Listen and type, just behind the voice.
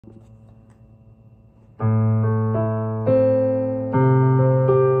Sitting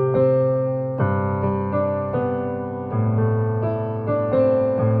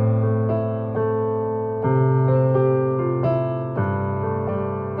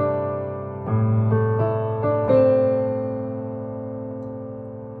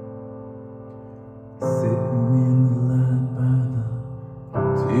in the light by the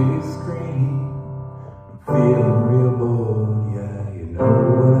TV screen, I'm feeling real bored, yeah, you know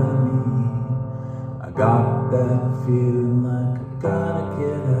what I mean. I got that feeling like I gotta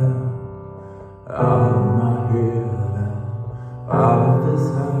get out of my head, out of this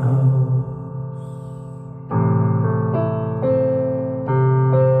house.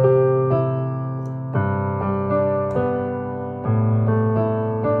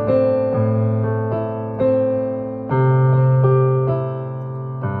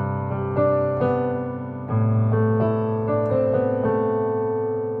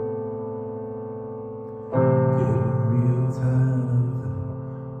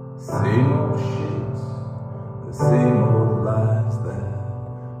 Same old shit, the same old lies that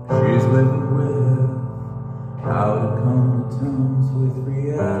she's living with. How to come to terms with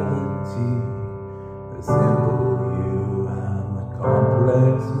reality, the simple you and the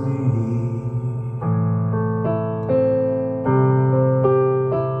complex me.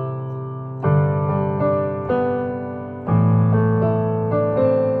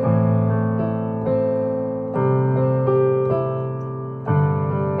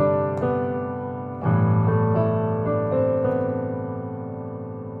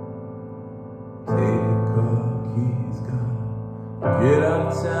 Get out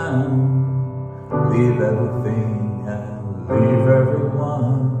of town, leave everything and leave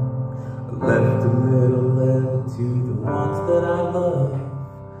everyone. I left a little letter to the ones that I love.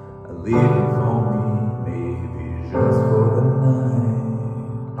 I leave it for me, maybe just for the night.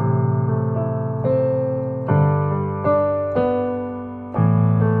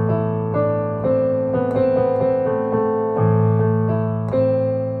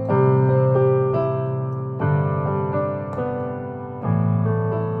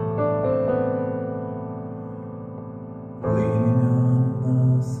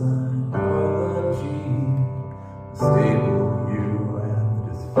 Stable you and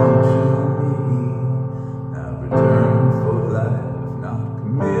the dysfunction.